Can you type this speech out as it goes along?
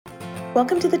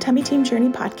Welcome to the Tummy Team Journey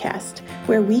podcast,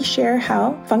 where we share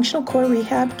how functional core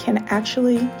rehab can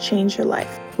actually change your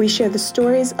life. We share the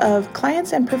stories of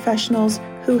clients and professionals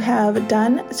who have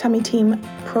done Tummy Team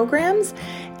programs,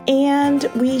 and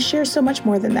we share so much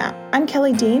more than that. I'm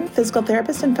Kelly Dean, physical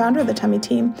therapist and founder of the Tummy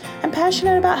Team. I'm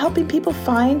passionate about helping people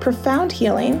find profound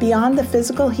healing beyond the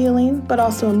physical healing, but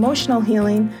also emotional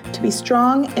healing to be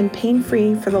strong and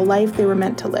pain-free for the life they were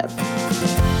meant to live.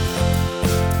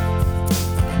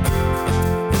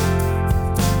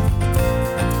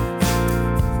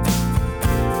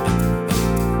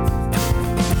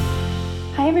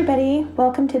 Hi everybody,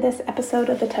 welcome to this episode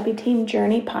of the Tummy Team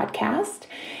Journey podcast.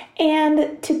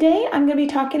 And today I'm going to be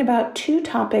talking about two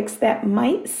topics that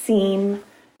might seem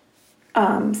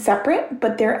separate,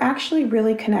 but they're actually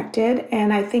really connected.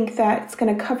 And I think that it's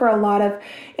going to cover a lot of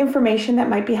information that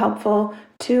might be helpful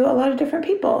to a lot of different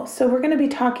people. So we're going to be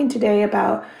talking today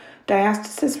about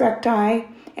diastasis recti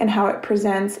and how it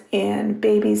presents in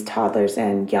babies, toddlers,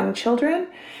 and young children.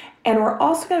 And we're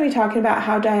also going to be talking about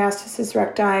how diastasis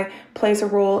recti plays a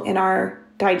role in our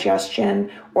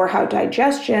digestion, or how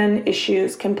digestion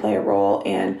issues can play a role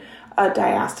in a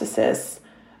diastasis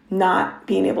not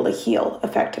being able to heal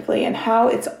effectively, and how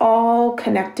it's all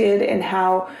connected, and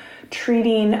how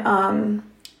treating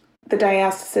the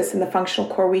diastasis and the functional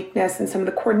core weakness and some of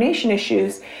the coordination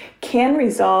issues can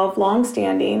resolve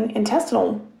long-standing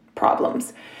intestinal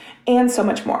problems and so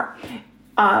much more.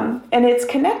 And it's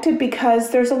connected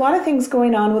because there's a lot of things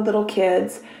going on with little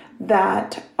kids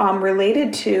that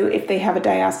related to, if they have a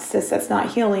diastasis that's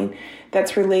not healing,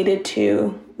 that's related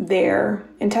to their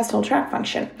intestinal tract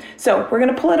function. So we're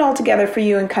going to pull it all together for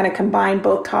you and kind of combine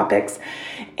both topics,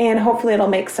 and hopefully it'll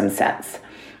make some sense.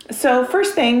 So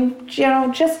first thing,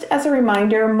 just as a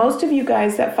reminder, most of you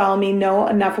guys that follow me know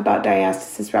enough about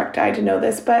diastasis recti to know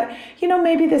this, but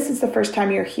maybe this is the first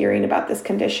time you're hearing about this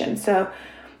condition. So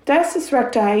diastasis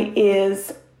recti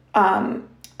is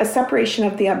a separation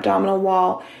of the abdominal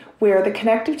wall, where the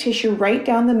connective tissue right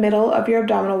down the middle of your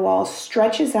abdominal wall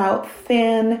stretches out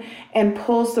thin and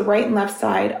pulls the right and left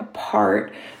side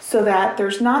apart so that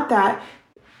there's not that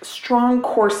strong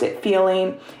corset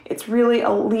feeling. It's really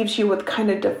leaves you with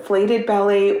kind of deflated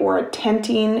belly, or a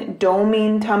tenting,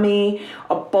 doming tummy,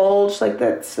 a bulge like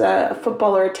that's a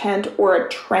football or a tent, or a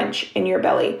trench in your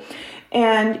belly.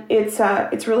 And it's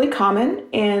really common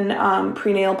in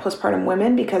prenatal postpartum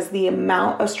women because the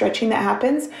amount of stretching that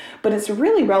happens, but it's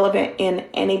really relevant in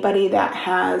anybody that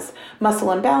has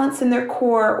muscle imbalance in their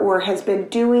core or has been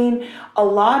doing a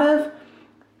lot of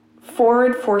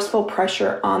forward forceful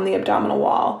pressure on the abdominal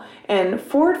wall. And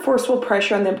forward forceful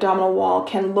pressure on the abdominal wall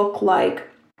can look like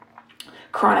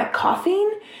chronic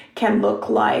coughing, can look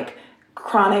like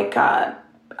chronic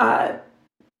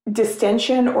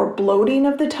distension or bloating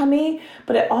of the tummy,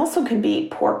 but it also can be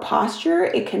poor posture.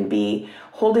 It can be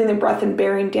holding the breath and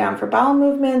bearing down for bowel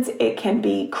movements. It can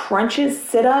be crunches,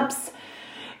 sit-ups.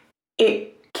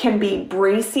 It can be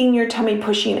bracing your tummy,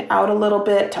 pushing out a little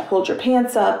bit to hold your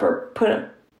pants up, or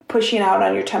pushing out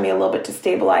on your tummy a little bit to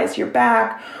stabilize your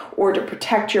back, or to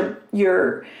protect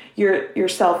yourself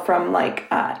from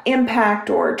impact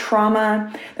or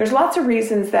trauma. There's lots of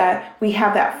reasons that we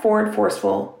have that forward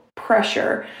forceful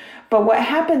pressure. But what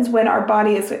happens when our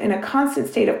body is in a constant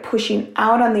state of pushing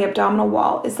out on the abdominal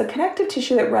wall is the connective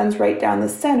tissue that runs right down the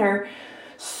center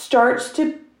starts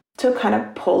to kind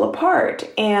of pull apart.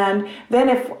 And then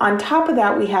if on top of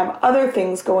that we have other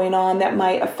things going on that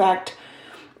might affect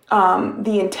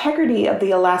the integrity of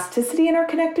the elasticity in our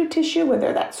connective tissue,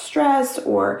 whether that's stress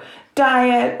or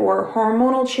diet or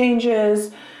hormonal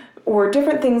changes or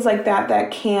different things like that that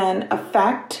can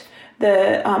affect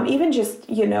the even just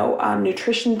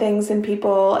nutrition things in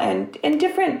people, and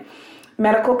different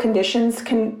medical conditions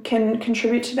can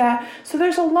contribute to that. So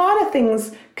there's a lot of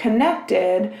things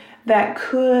connected that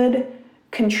could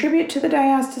contribute to the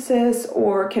diastasis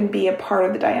or can be a part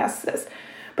of the diastasis.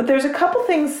 But there's a couple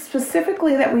things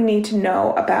specifically that we need to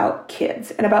know about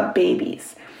kids and about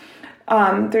babies.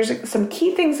 There's some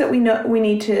key things that we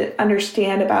need to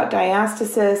understand about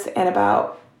diastasis and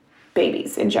about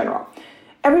babies in general.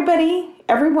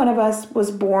 Every one of us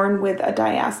was born with a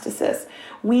diastasis.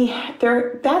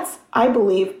 That's, I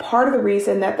believe, part of the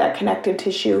reason that connective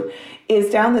tissue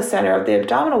is down the center of the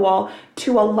abdominal wall,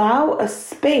 to allow a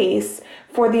space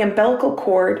for the umbilical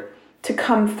cord to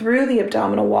come through the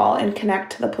abdominal wall and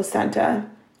connect to the placenta,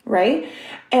 right?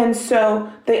 And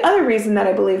so the other reason that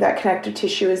I believe that connective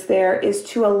tissue is there is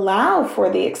to allow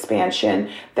for the expansion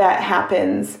that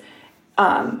happens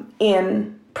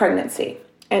in pregnancy.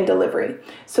 and delivery,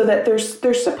 so that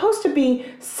there's supposed to be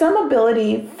some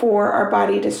ability for our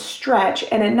body to stretch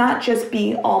and it not just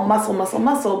be all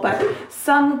muscle, but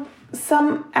some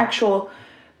actual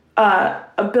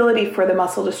ability for the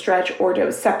muscle to stretch or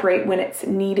to separate when it's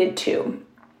needed to.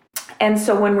 And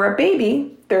so when we're a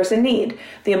baby, there's a need.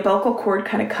 The umbilical cord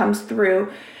kind of comes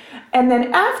through. And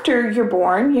then after you're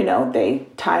born, they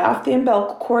tie off the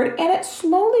umbilical cord and it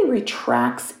slowly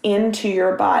retracts into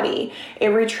your body. It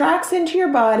retracts into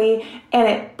your body and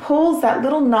it pulls that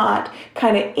little knot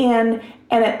kind of in,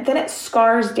 and then it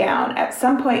scars down. At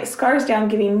some point, it scars down,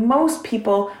 giving most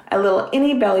people a little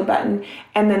innie belly button.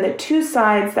 And then the two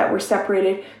sides that were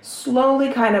separated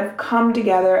slowly kind of come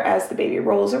together as the baby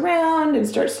rolls around and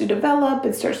starts to develop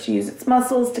and starts to use its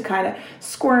muscles to kind of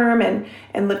squirm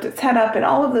and lift its head up and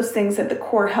all of those things that the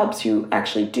core helps you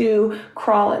actually do,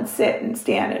 crawl and sit and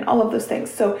stand and all of those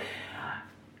things. So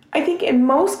I think in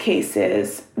most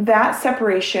cases, that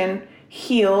separation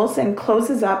heals and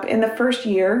closes up in the first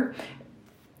year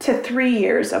to 3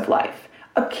 years of life.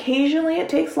 Occasionally it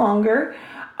takes longer.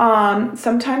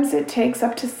 Sometimes it takes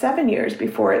up to 7 years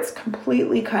before it's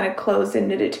completely kind of closed and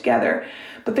knitted together.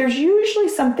 But there's usually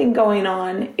something going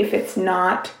on if it's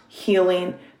not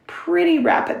healing pretty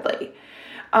rapidly.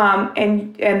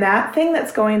 And that thing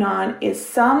that's going on is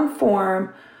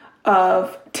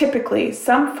typically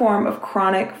some form of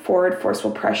chronic forward forceful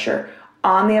pressure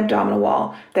on the abdominal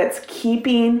wall that's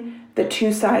keeping the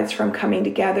two sides from coming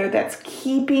together, that's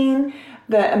keeping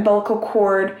the umbilical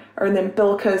cord or the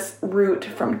umbilicus root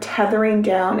from tethering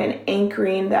down and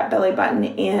anchoring that belly button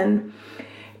in.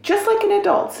 Just like in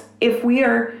adults, if we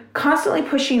are constantly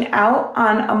pushing out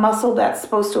on a muscle that's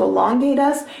supposed to elongate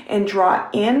us and draw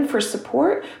in for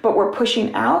support, but we're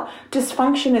pushing out,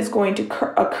 dysfunction is going to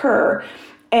occur,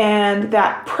 and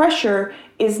that pressure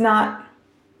is not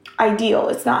ideal.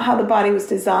 It's not how the body was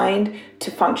designed to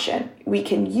function. We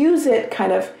can use it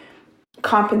kind of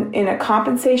in a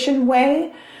compensation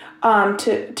way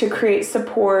to create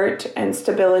support and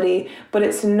stability, but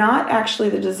it's not actually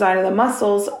the design of the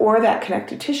muscles or that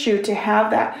connective tissue to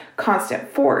have that constant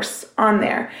force on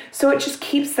there. So it just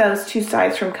keeps those two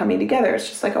sides from coming together. It's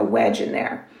just like a wedge in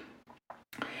there.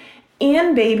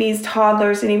 In babies,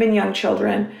 toddlers, and even young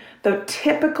children, the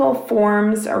typical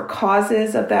forms or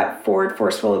causes of that forward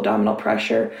forceful abdominal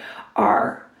pressure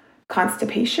are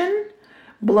constipation,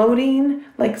 bloating,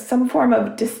 like some form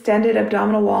of distended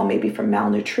abdominal wall, maybe from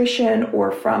malnutrition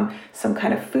or from some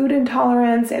kind of food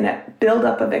intolerance and a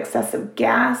buildup of excessive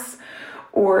gas,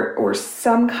 or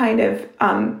some kind of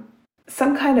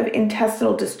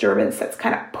intestinal disturbance that's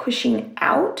kind of pushing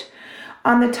out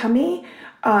on the tummy.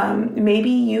 Maybe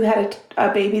you had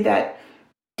a baby that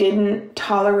didn't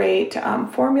tolerate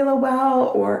formula well,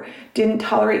 or didn't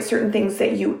tolerate certain things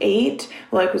that you ate,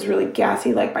 like was really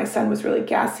gassy, like my son was really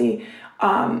gassy.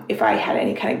 If I had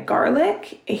any kind of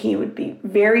garlic, he would be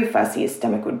very fussy. His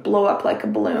stomach would blow up like a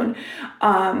balloon.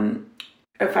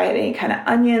 If I had any kind of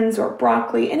onions or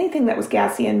broccoli, anything that was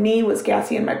gassy in me was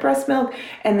gassy in my breast milk,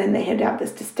 and then they had to have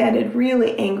this distended,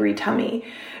 really angry tummy.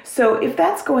 So if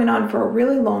that's going on for a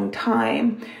really long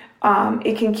time,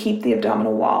 it can keep the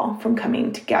abdominal wall from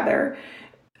coming together.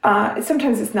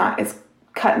 Sometimes it's not as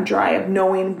cut and dry of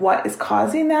knowing what is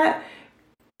causing that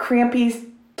crampy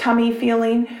tummy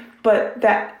feeling, but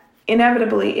that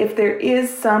inevitably, if there is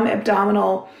some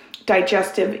abdominal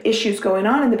digestive issues going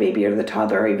on in the baby or the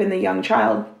toddler or even the young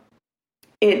child,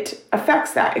 it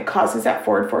affects that. It causes that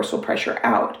forward forceful pressure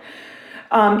out.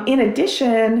 In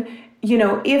addition,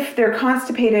 if they're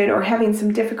constipated or having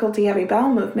some difficulty having bowel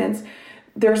movements,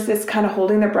 there's this kind of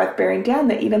holding their breath, bearing down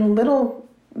that even little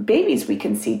babies we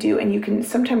can see do, and you can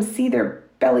sometimes see their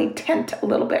belly tent a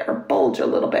little bit or bulge a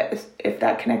little bit if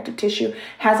that connective tissue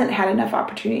hasn't had enough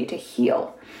opportunity to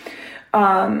heal.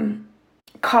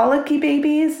 Colicky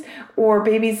babies, or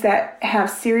babies that have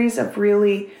series of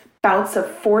really bouts of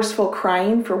forceful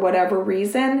crying for whatever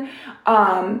reason,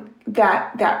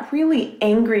 that really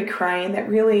angry crying, that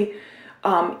really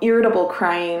irritable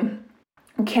crying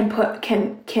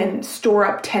can store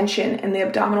up tension in the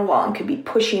abdominal wall and could be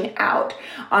pushing out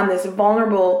on this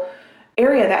vulnerable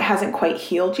area that hasn't quite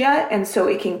healed yet, and so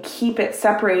it can keep it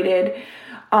separated.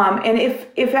 And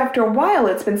if after a while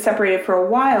it's been separated for a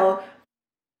while,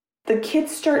 the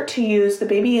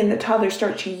baby and the toddler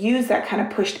start to use that kind of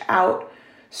pushed out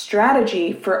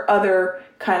strategy for other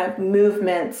kind of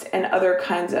movements and other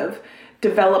kinds of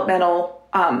developmental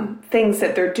things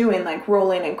that they're doing, like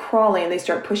rolling and crawling. They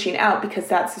start pushing out because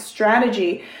that's a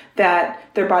strategy that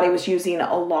their body was using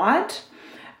a lot.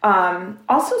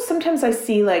 Also, sometimes I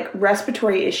see like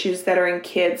respiratory issues that are in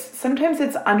kids. Sometimes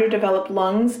it's underdeveloped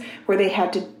lungs where they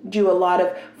had to do a lot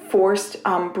of forced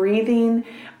breathing,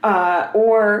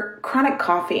 or chronic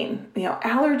coughing,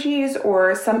 allergies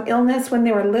or some illness when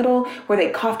they were little where they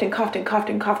coughed and coughed and coughed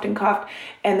and coughed and coughed,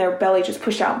 and their belly just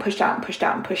pushed out and pushed out and pushed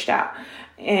out and pushed out.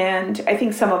 And I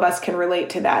think some of us can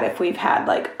relate to that if we've had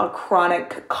like a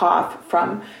chronic cough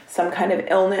from some kind of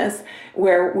illness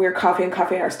where we're coughing and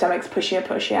coughing, our stomach's pushing and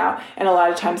pushing out. And a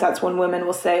lot of times that's when women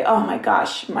will say, oh my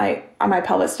gosh, my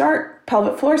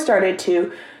pelvic floor started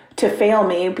to fail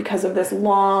me because of this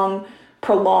long,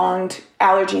 prolonged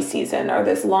allergy season or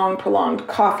this long, prolonged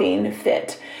coughing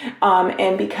fit.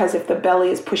 And because if the belly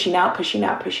is pushing out,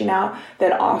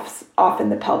 then often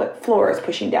the pelvic floor is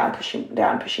pushing down,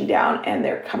 and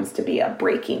there comes to be a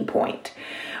breaking point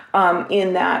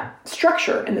in that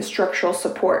structure, in the structural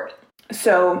support.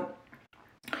 So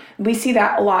we see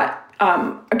that a lot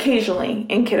occasionally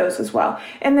in kiddos as well.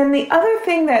 And then the other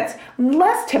thing that's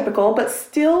less typical but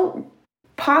still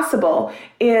possible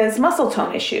is muscle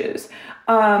tone issues.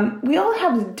 We all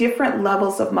have different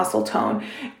levels of muscle tone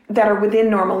that are within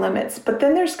normal limits, but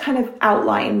then there's kind of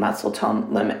outlying muscle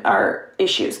tone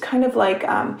issues, kind of like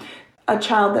a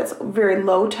child that's very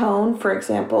low tone. For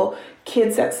example,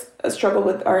 kids that struggle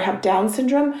with or have Down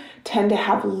syndrome tend to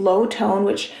have low tone,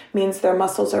 which means their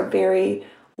muscles are very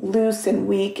loose and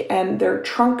weak, and their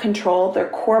trunk control, their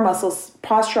core muscles,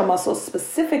 postural muscles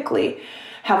specifically,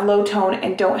 have low tone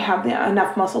and don't have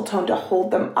enough muscle tone to hold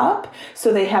them up.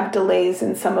 So they have delays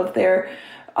in some of their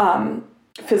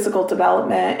physical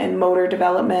development and motor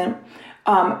development.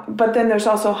 But then there's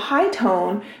also high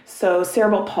tone. So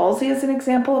cerebral palsy is an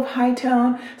example of high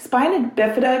tone. Spina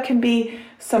bifida can be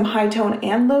some high tone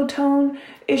and low tone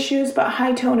issues, but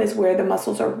high tone is where the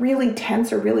muscles are really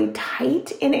tense or really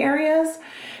tight in areas.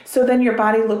 So then your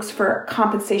body looks for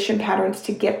compensation patterns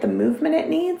to get the movement it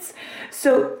needs.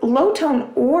 So low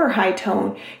tone or high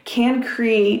tone can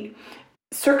create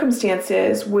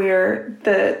circumstances where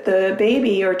the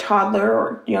baby or toddler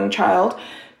or young child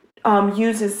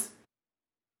uses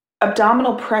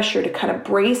abdominal pressure to kind of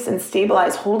brace and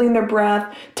stabilize, holding their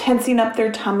breath, tensing up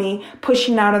their tummy,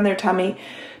 pushing out on their tummy,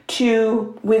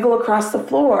 to wiggle across the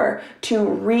floor, to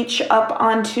reach up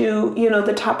onto,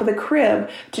 the top of the crib,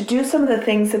 to do some of the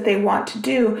things that they want to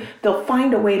do. They'll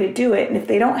find a way to do it. And if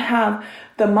they don't have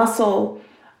the muscle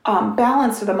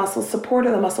balance or the muscle support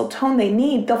or the muscle tone they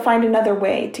need, they'll find another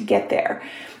way to get there.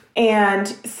 And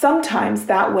sometimes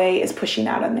that way is pushing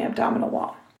out on the abdominal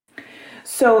wall.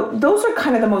 So those are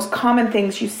kind of the most common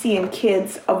things you see in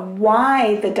kids of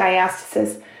why the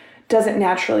diastasis doesn't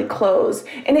naturally close.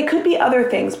 And it could be other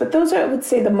things, but those are, I would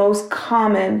say, the most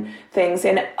common things.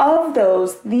 And of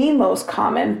those, the most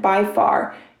common by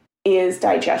far is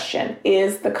digestion,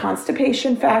 is the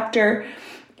constipation factor,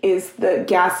 is the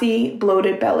gassy,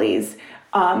 bloated bellies,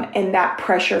 and that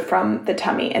pressure from the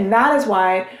tummy. And that is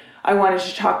why I wanted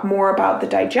to talk more about the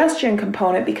digestion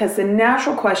component, because the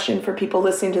natural question for people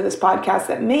listening to this podcast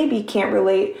that maybe can't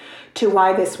relate to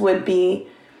why this would be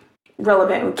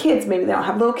relevant with kids, maybe they don't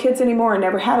have little kids anymore or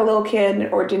never had a little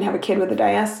kid or didn't have a kid with a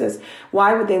diastasis,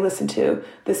 why would they listen to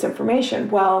this information?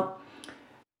 Well,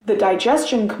 the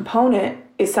digestion component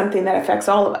is something that affects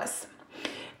all of us.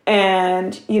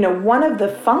 And, one of the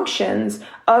functions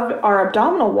of our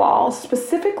abdominal wall,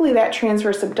 specifically that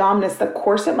transverse abdominis, the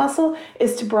corset muscle,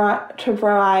 is to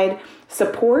provide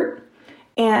support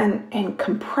and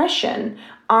compression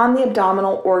on the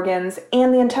abdominal organs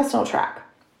and the intestinal tract.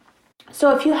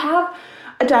 So if you have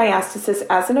a diastasis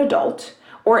as an adult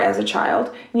or as a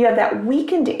child, and you have that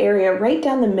weakened area right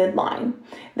down the midline,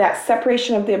 that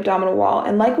separation of the abdominal wall,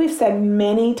 and like we've said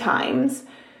many times,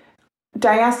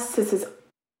 diastasis is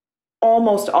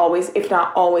almost always, if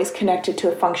not always, connected to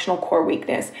a functional core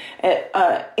weakness,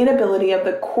 inability of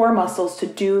the core muscles to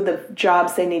do the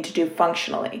jobs they need to do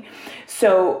functionally.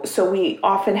 So we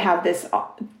often have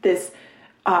this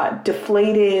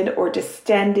deflated or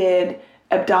distended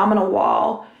abdominal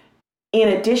wall in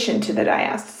addition to the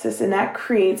diastasis, and that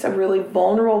creates a really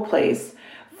vulnerable place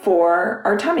for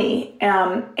our tummy,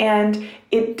 and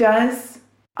it does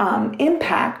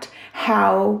impact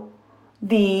how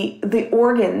the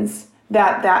organs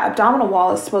that abdominal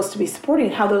wall is supposed to be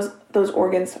supporting, how those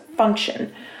organs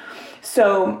function.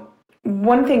 So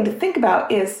one thing to think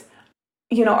about is,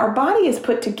 our body is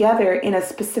put together in a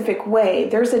specific way.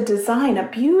 There's a design, a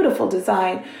beautiful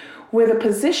design, where the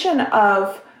position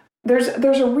of, there's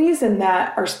a reason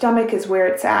that our stomach is where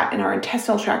it's at, and our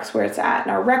intestinal tract's where it's at,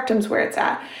 and our rectum's where it's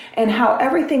at, and how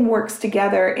everything works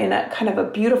together in a kind of a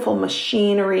beautiful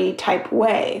machinery type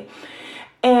way.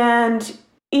 And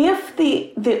if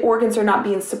the organs are not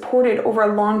being supported over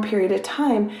a long period of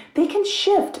time, they can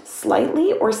shift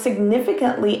slightly or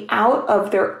significantly out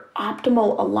of their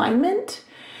optimal alignment.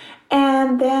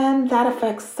 and then that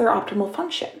affects their optimal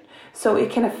function. So it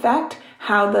can affect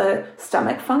how the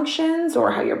stomach functions,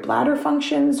 or how your bladder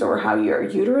functions, or how your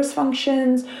uterus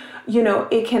functions.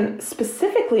 It can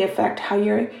specifically affect how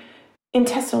your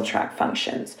intestinal tract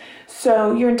functions.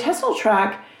 So your intestinal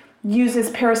tract uses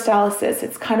peristalsis.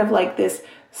 It's kind of like this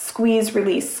squeeze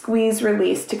release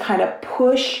to kind of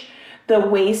push the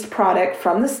waste product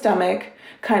from the stomach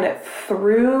kind of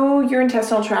through your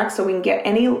intestinal tract so we can get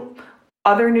any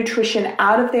other nutrition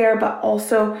out of there, but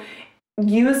also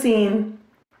using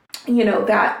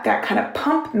that kind of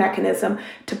pump mechanism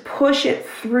to push it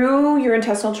through your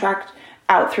intestinal tract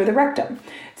out through the rectum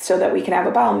so that we can have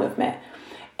a bowel movement.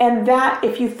 And that,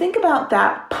 if you think about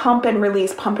that pump and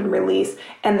release,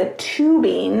 and the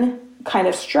tubing kind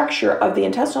of structure of the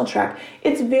intestinal tract,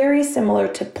 it's very similar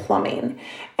to plumbing.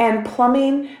 And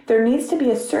plumbing, there needs to be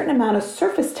a certain amount of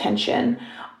surface tension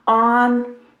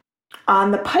on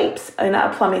the pipes in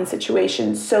a plumbing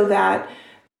situation so that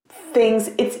things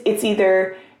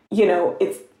either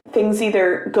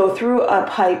go through a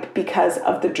pipe because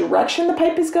of the direction the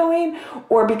pipe is going,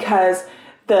 or because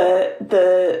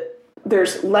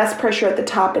there's less pressure at the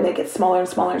top and it gets smaller and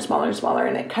smaller and smaller and smaller,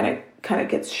 and it kind of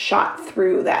gets shot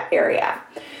through that area.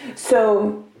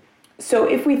 So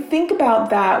if we think about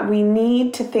that, we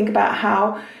need to think about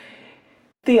how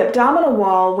the abdominal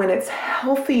wall, when it's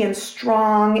healthy and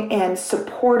strong and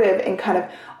supportive and kind of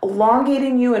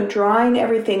elongating you and drawing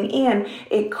everything in,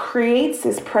 it creates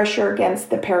this pressure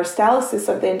against the peristalsis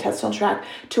of the intestinal tract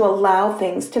to allow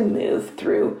things to move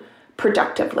through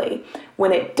productively.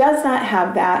 When it does not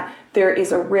have that, there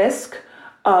is a risk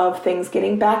of things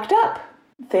getting backed up,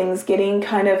 things getting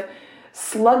kind of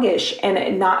sluggish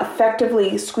and not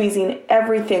effectively squeezing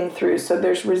everything through. So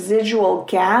there's residual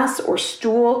gas or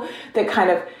stool that kind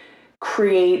of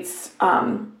creates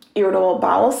irritable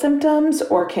bowel symptoms,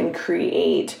 or can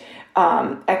create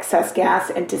excess gas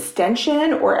and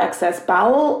distension, or excess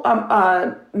bowel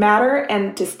matter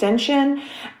and distension,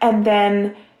 and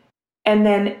then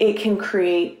it can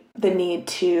create the need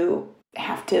to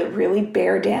have to really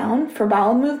bear down for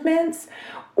bowel movements,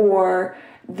 or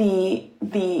the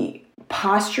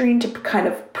posturing to kind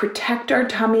of protect our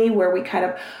tummy, where we kind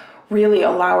of really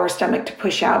allow our stomach to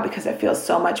push out because it feels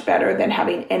so much better than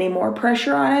having any more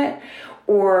pressure on it,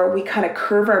 or we kind of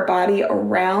curve our body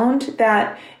around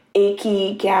that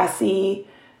achy, gassy,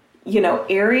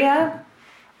 area.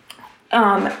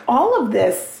 All of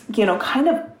this, kind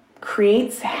of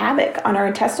creates havoc on our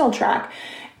intestinal tract.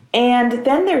 And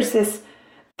then there's this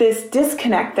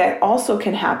disconnect that also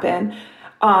can happen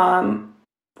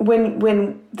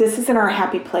when this is in our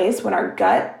happy place, when our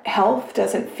gut health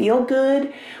doesn't feel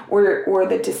good, or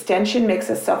the distension makes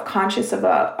us self-conscious of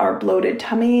our bloated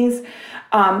tummies,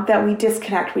 that we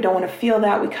disconnect. We don't want to feel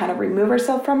that. We kind of remove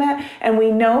ourselves from it. And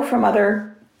we know from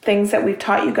other things that we've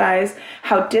taught you guys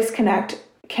how disconnect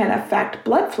can affect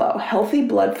blood flow, healthy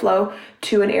blood flow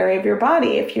to an area of your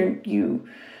body. If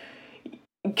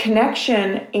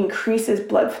connection increases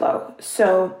blood flow.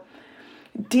 So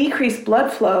decreased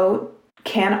blood flow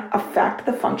can affect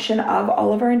the function of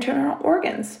all of our internal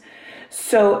organs.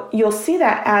 So you'll see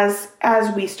that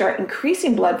as we start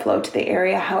increasing blood flow to the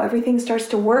area, how everything starts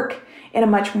to work in a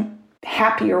much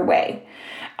happier way,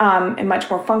 a much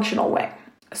more functional way.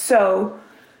 So,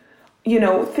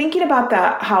 thinking about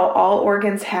that, how all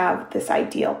organs have this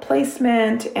ideal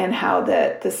placement, and how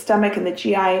the stomach and the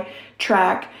GI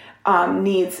tract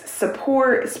needs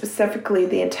support, specifically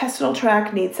the intestinal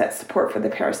tract needs that support for the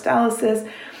peristalsis,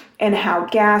 and how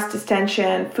gas,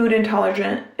 distension, food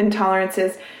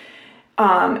intolerances,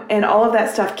 and all of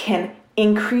that stuff can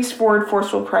increase forward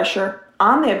forceful pressure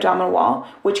on the abdominal wall,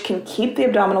 which can keep the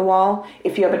abdominal wall,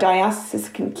 if you have a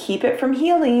diastasis, can keep it from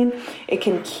healing. It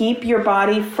can keep your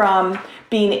body from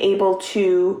being able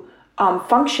to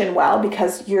function well,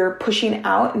 because you're pushing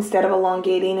out instead of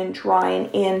elongating and drawing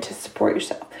in to support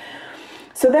yourself.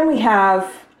 So then we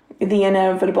have the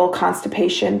inevitable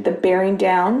constipation, the bearing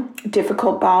down,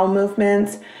 difficult bowel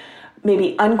movements,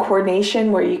 maybe uncoordination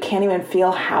where you can't even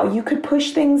feel how you could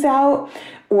push things out,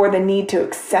 or the need to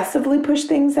excessively push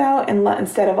things out and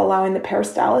instead of allowing the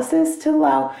peristalsis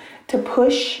to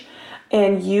push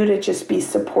and you to just be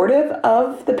supportive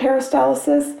of the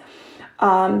peristalsis.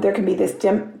 There can be this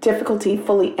difficulty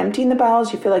fully emptying the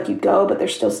bowels. You feel like you go, but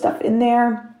there's still stuff in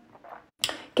there.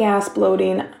 Gas,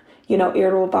 bloating,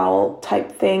 irritable bowel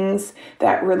type things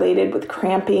that related with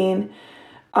cramping.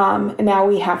 And now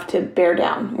we have to bear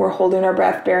down. We're holding our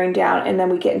breath, bearing down, and then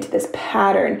we get into this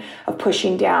pattern of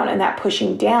pushing down. And that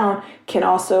pushing down can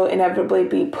also inevitably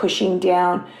be pushing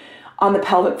down on the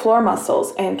pelvic floor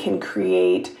muscles and can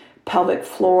create pelvic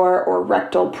floor or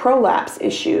rectal prolapse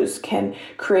issues, can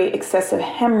create excessive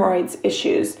hemorrhoids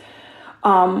issues.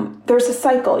 There's a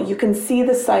cycle. You can see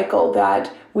the cycle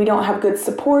that we don't have good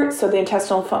support, so the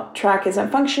intestinal tract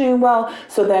isn't functioning well.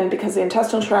 So then because the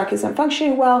intestinal tract isn't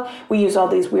functioning well, we use all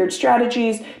these weird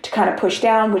strategies to kind of push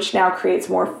down, which now creates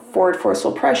more forward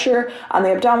forceful pressure on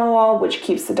the abdominal wall, which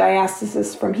keeps the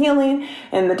diastasis from healing,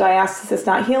 and the diastasis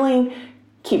not healing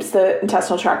keeps the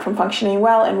intestinal tract from functioning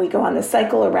well, and we go on this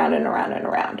cycle around and around and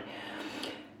around.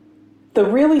 The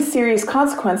really serious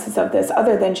consequences of this,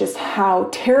 other than just how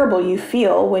terrible you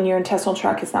feel when your intestinal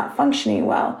tract is not functioning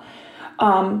well,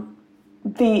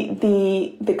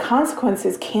 the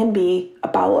consequences can be a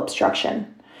bowel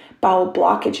obstruction, bowel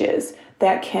blockages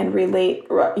that can relate,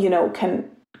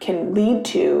 can lead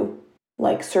to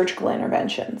like surgical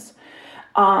interventions.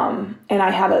 And I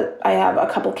have a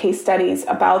couple case studies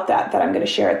about that I'm going to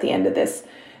share at the end of this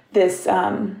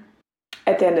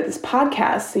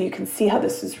podcast, so you can see how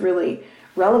this is really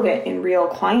relevant in real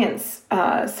clients'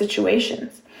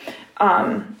 situations.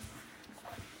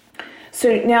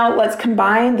 So now let's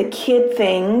combine the kid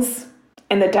things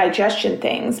and the digestion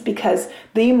things, because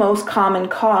the most common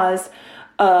cause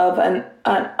of an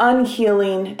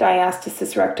unhealing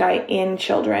diastasis recti in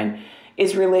children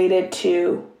is related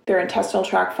to their intestinal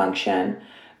tract function,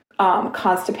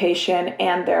 constipation,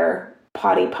 and their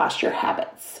potty posture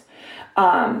habits.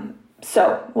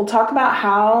 So we'll talk about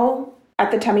how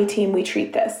at the Tummy Team we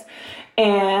treat this.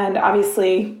 And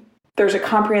obviously there's a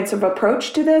comprehensive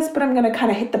approach to this, but I'm going to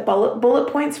kind of hit the bullet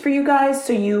points for you guys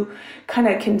so you kind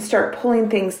of can start pulling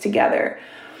things together.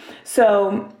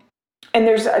 So, and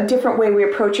there's a different way we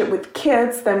approach it with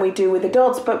kids than we do with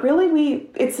adults, but really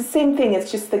it's the same thing.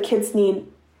 It's just the kids need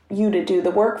you to do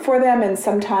the work for them, and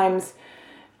sometimes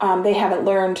they haven't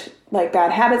learned like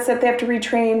bad habits that they have to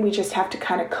retrain. We just have to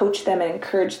kind of coach them and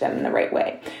encourage them in the right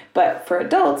way. But for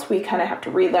adults, we kind of have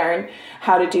to relearn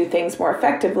how to do things more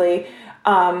effectively.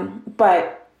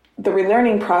 But the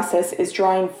relearning process is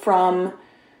drawing from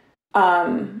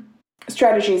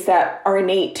strategies that are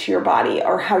innate to your body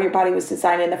or how your body was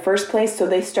designed in the first place, so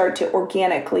they start to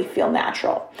organically feel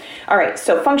natural. All right,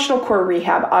 so functional core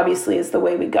rehab obviously is the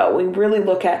way we go. We really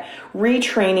look at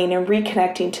retraining and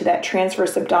reconnecting to that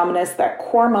transverse abdominis, that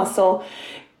core muscle,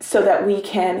 so that we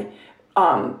can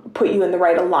put you in the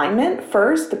right alignment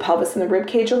first, the pelvis and the rib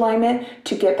cage alignment,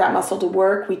 to get that muscle to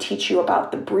work. We teach you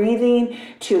about the breathing,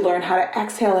 to learn how to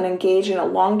exhale and engage and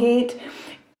elongate,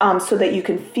 so that you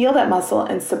can feel that muscle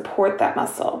and support that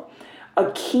muscle.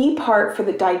 A key part for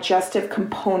the digestive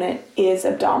component is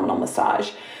abdominal massage.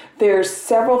 There's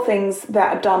several things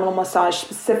that abdominal massage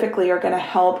specifically are going to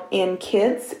help in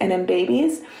kids and in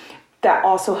babies that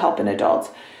also help in adults.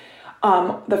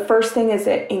 The first thing is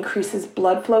it increases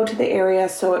blood flow to the area,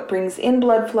 so it brings in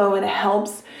blood flow and it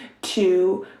helps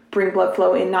to bring blood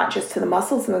flow in not just to the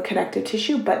muscles and the connective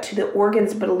tissue, but to the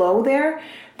organs below there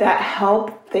that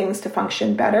help things to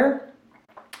function better.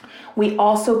 We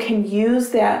also can use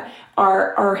that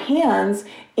our hands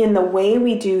in the way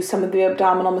we do some of the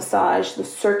abdominal massage, the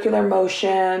circular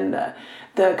motion,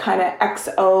 the kind of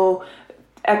XO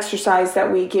exercise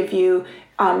that we give you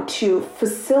to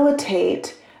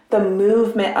facilitate the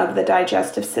movement of the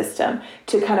digestive system,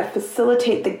 to kind of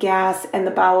facilitate the gas and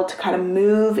the bowel to kind of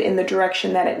move in the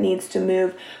direction that it needs to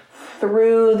move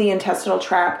through the intestinal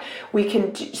tract. We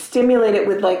can stimulate it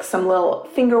with like some little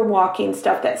finger walking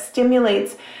stuff that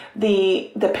stimulates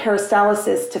the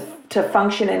peristalsis to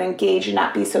function and engage and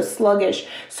not be so sluggish,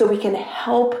 so we can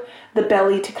help the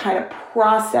belly to kind of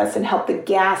process and help the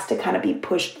gas to kind of be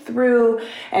pushed through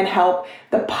and help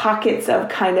the pockets of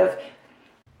kind of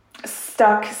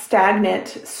stuck, stagnant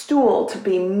stool to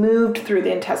be moved through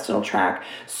the intestinal tract,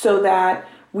 so that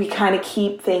we kind of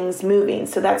keep things moving.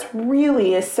 So that's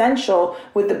really essential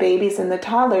with the babies and the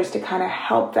toddlers, to kind of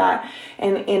help that.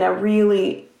 And in a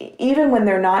really, even when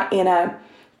they're not in a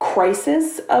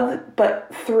crisis but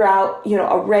throughout,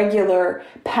 a regular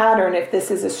pattern, if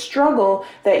this is a struggle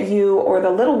that you or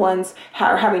the little ones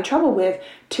are having trouble with,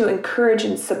 to encourage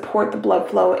and support the blood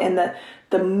flow and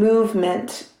the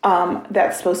movement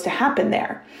that's supposed to happen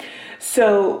there.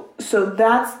 So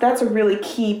that's a really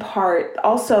key part.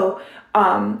 Also,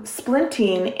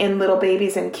 splinting in little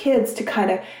babies and kids to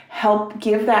kind of help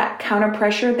give that counter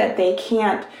pressure that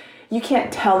you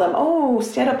can't tell them, oh,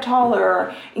 stand up taller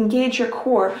or engage your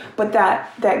core, but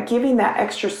that giving that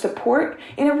extra support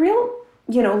in a real,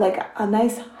 like a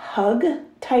nice hug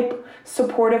type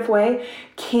supportive way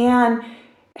can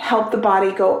help the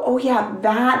body go, oh yeah,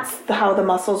 that's how the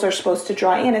muscles are supposed to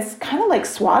draw in. It's kind of like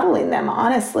swaddling them,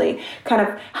 honestly, kind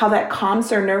of how that calms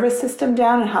their nervous system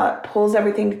down and how it pulls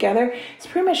everything together. It's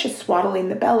pretty much just swaddling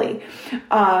the belly,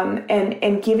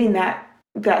 and giving that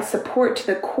support to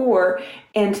the core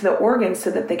and to the organs so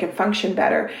that they can function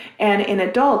better. And in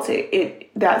adults,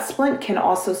 that splint can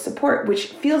also support, which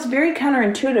feels very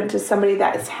counterintuitive to somebody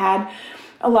that has had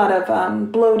a lot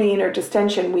of bloating or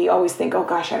distension. We always think, oh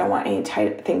gosh, I don't want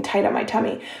anything tight on my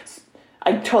tummy.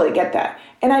 I totally get that.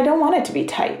 And I don't want it to be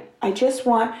tight. I just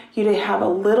want you to have a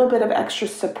little bit of extra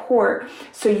support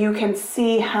so you can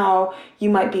see how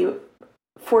you might be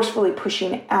forcefully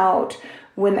pushing out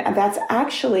when that's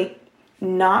actually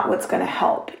not what's going to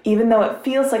help. Even though it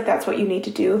feels like that's what you need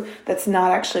to do, that's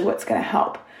not actually what's going to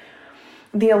help.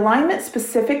 The alignment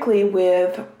specifically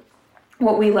with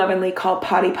what we lovingly call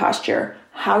potty posture,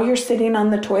 how you're sitting on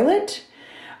the toilet.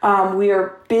 We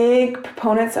are big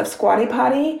proponents of squatty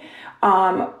potty.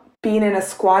 Being in a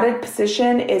squatted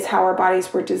position is how our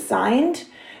bodies were designed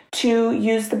to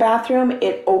use the bathroom.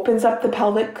 It opens up the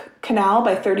pelvic canal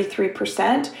by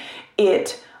 33%.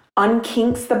 It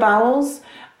unkinks the bowels.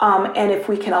 And if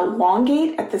we can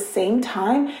elongate at the same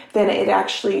time, then it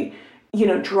actually,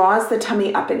 draws the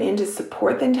tummy up and in to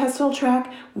support the intestinal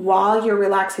tract while you're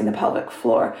relaxing the pelvic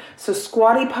floor. So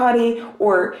squatty potty,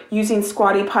 or using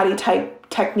squatty potty type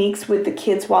techniques with the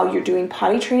kids while you're doing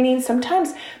potty training.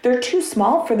 Sometimes they're too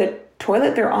small for the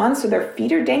toilet they're on, so their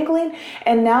feet are dangling,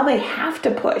 and now they have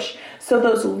to push. So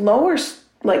those lower,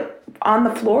 like on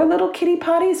the floor little kitty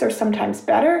potties are sometimes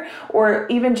better, or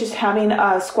even just having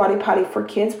a squatty potty for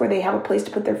kids where they have a place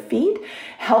to put their feet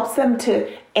helps them to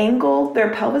angle their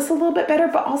pelvis a little bit better,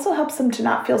 but also helps them to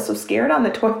not feel so scared on the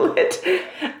toilet.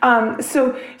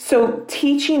 So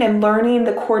teaching and learning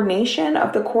the coordination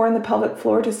of the core and the pelvic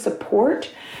floor to support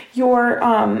your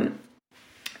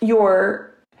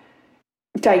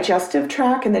digestive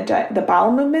tract and the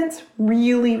bowel movements,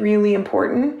 really, really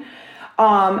important.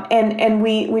 And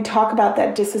we talk about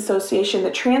that disassociation.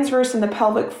 The transverse and the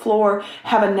pelvic floor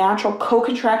have a natural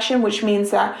co-contraction, which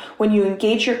means that when you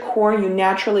engage your core, you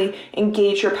naturally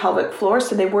engage your pelvic floor.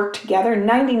 So they work together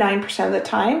 99% of the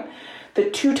time. The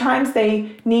 2 times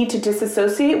they need to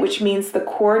disassociate, which means the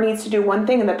core needs to do one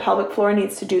thing and the pelvic floor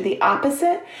needs to do the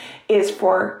opposite, is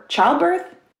for childbirth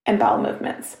and bowel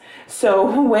movements.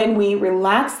 So when we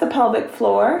relax the pelvic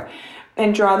floor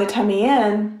and draw the tummy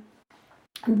in,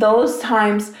 those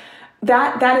times,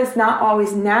 that is not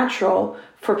always natural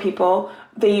for people.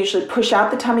 They usually push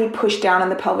out the tummy, push down on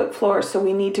the pelvic floor. So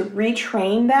we need to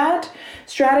retrain that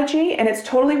strategy, and it's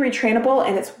totally retrainable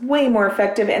and it's way more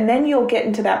effective. And then you'll get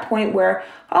into that point where,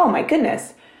 oh my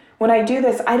goodness, when I do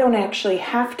this, I don't actually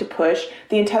have to push.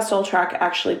 The intestinal tract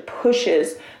actually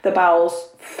pushes the bowels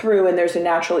through, and there's a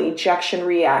natural ejection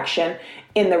reaction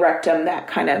in the rectum that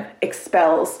kind of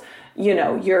expels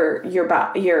your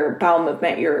bowel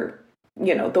movement,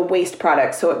 the waste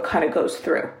product, so it kind of goes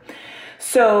through.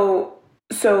 So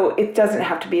it doesn't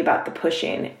have to be about the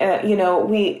pushing.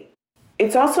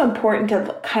 It's also important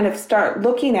to kind of start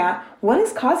looking at what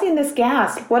is causing this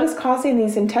gas, what is causing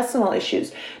these intestinal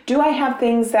issues. Do I have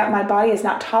things that my body is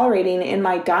not tolerating in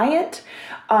my diet,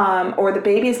 or the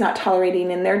baby is not tolerating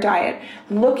in their diet?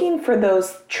 Looking for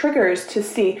those triggers to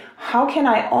see how can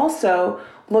I also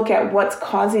look at what's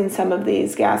causing some of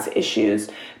these gas issues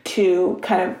to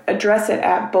kind of address it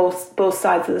at both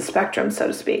sides of the spectrum, so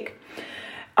to speak.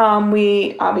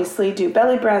 We obviously do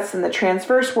belly breaths and the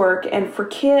transverse work. And for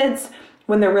kids,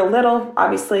 when they're real little,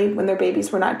 obviously when they're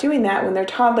babies, we're not doing that. When they're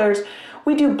toddlers,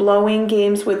 we do blowing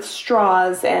games with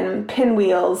straws and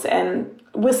pinwheels and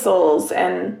whistles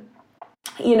and,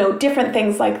 different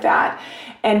things like that.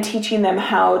 And teaching them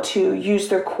how to use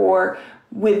their core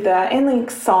with and like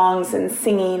songs and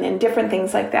singing and different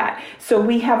things like that. So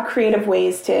we have creative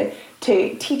ways to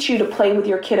teach you to play with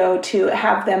your kiddo, to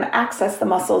have them access the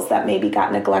muscles that maybe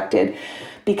got neglected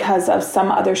because of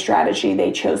some other strategy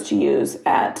they chose to use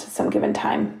at some given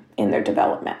time in their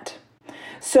development.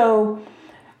 So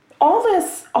all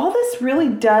this really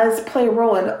does play a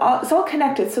role, and it's all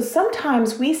connected. So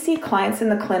sometimes we see clients in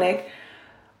the clinic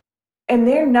and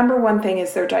their number one thing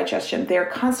is their digestion. They're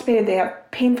constipated, they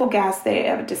have painful gas, they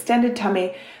have a distended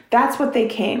tummy. That's what they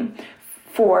came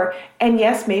for. And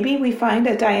yes, maybe we find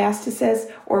a diastasis,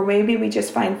 or maybe we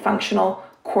just find functional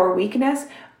core weakness,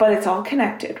 but it's all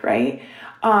connected, right?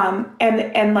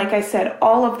 And like I said,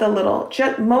 most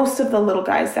of the little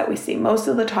guys that we see, most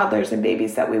of the toddlers and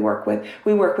babies that we work with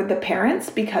the parents,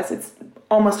 because it's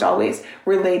almost always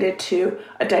related to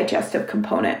a digestive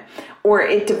component, or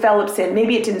it develops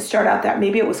maybe it didn't start out that,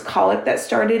 maybe it was colic that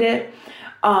started it,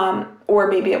 or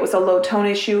maybe it was a low tone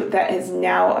issue that is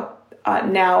now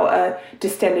a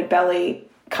distended belly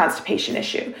constipation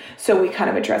issue. So we kind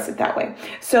of address it that way.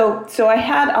 So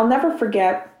I'll never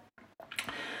forget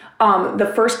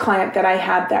the first client that I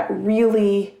had that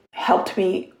really helped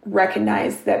me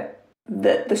recognize that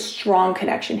the strong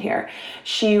connection here.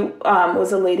 She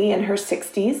was a lady in her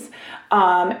 60s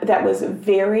that was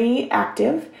very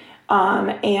active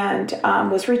and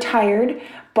was retired,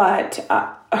 but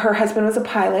her husband was a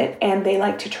pilot and they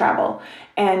liked to travel.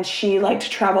 And she liked to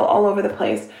travel all over the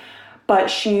place. But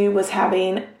she was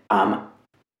having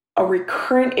a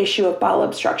recurrent issue of bowel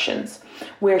obstructions,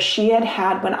 where she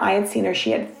had, when I had seen her,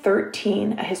 she had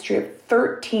a history of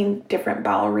 13 different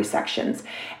bowel resections.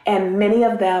 And many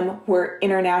of them were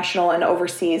international and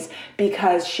overseas,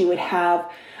 because she would have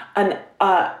a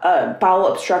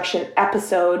bowel obstruction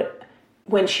episode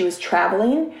when she was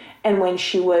traveling and when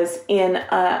she was in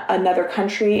another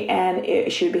country,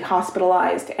 and she would be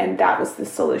hospitalized, and that was the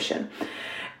solution.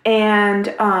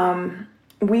 And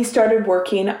we started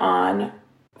working on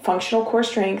functional core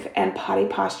strength and potty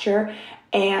posture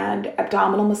and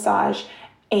abdominal massage.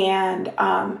 And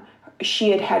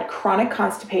she had chronic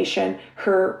constipation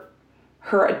her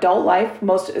adult life.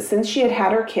 Since she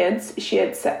had her kids, she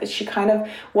kind of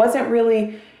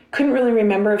couldn't really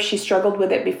remember if she struggled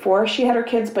with it before she had her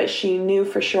kids, but she knew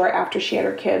for sure after she had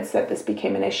her kids that this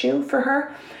became an issue for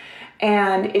her.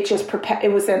 And it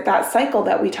was at that cycle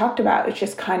that we talked about. It's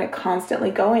just kind of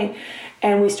constantly going.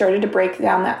 And we started to break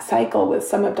down that cycle with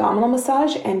some abdominal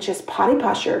massage and just potty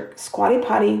posture. Squatty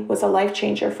potty was a life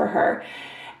changer for her.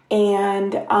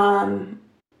 And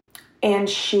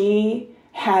she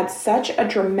had such a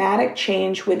dramatic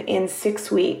change within 6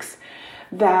 weeks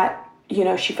that,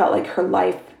 she felt like her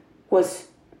life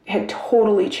had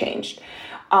totally changed.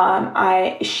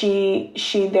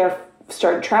 She there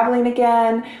started traveling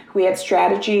again. We had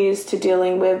strategies to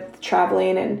dealing with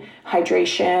traveling and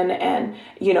hydration, and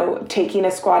taking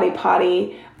a squatty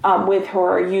potty with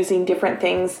her, using different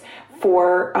things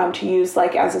for to use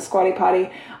like as a squatty potty,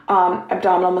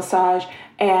 abdominal massage.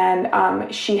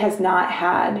 And she has not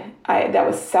had, that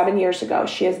was 7 years ago,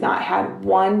 she has not had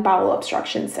one bowel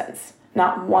obstruction since,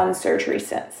 not one surgery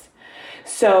since.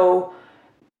 So,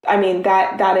 I mean,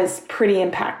 that is pretty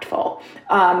impactful.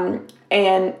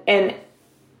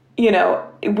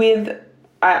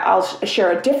 I'll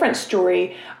share a different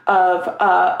story of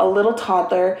a little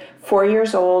toddler, 4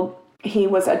 years old. He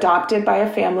was adopted by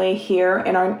a family here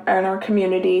in our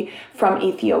community from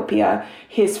Ethiopia.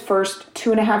 His first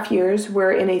 2.5 years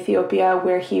were in Ethiopia,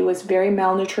 where he was very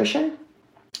malnutrition,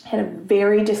 had a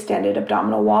very distended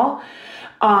abdominal wall,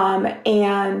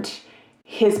 and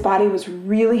his body was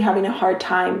really having a hard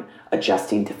time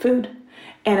adjusting to food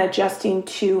and adjusting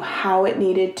to how it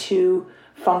needed to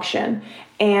function.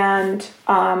 And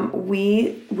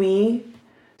we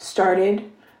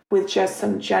started with just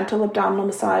some gentle abdominal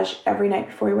massage every night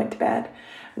before he went to bed.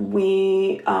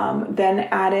 We then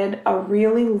added a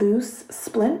really loose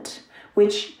splint,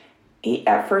 which he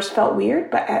at first felt weird,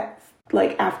 but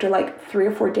after 3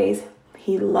 or 4 days,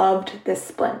 he loved this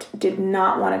splint, did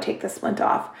not want to take the splint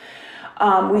off.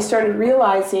 We started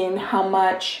realizing how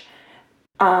much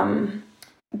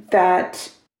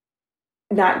that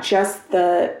not just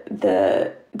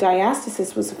the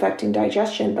diastasis was affecting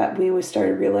digestion, but we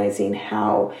started realizing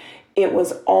how it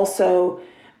was also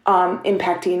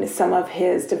impacting some of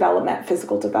his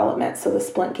physical development. So the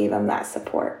splint gave him that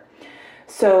support.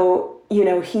 So,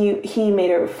 he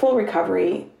made a full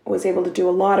recovery, was able to do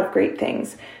a lot of great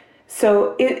things.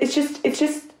 So it's just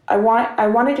I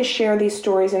wanted to share these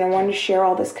stories, and I wanted to share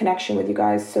all this connection with you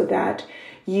guys so that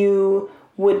you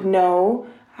would know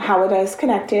how it is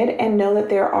connected and know that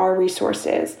there are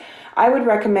resources. I would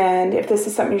recommend, if this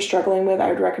is something you're struggling with, I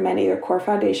would recommend either Core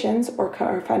Foundations or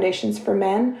Core Foundations for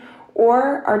Men,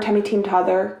 or our Tummy Team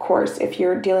Toddler course if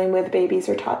you're dealing with babies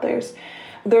or toddlers.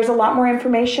 There's a lot more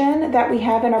information that we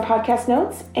have in our podcast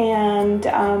notes, and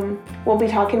we'll be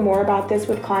talking more about this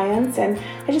with clients, and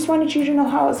I just wanted you to know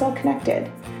how it's all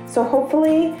connected. So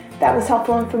hopefully that was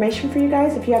helpful information for you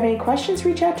guys. If you have any questions,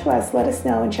 reach out to us, let us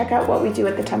know, and check out what we do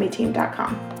at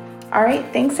thetummyteam.com. All right,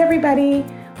 thanks everybody.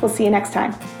 We'll see you next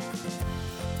time.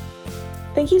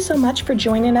 Thank you so much for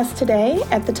joining us today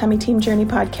at the Tummy Team Journey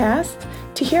podcast.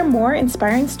 To hear more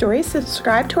inspiring stories,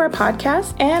 subscribe to our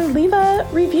podcast and leave a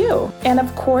review. And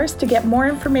of course, to get more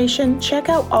information, check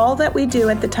out all that we do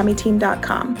at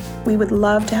thetummyteam.com. We would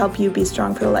love to help you be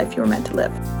strong for the life you were meant to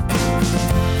live.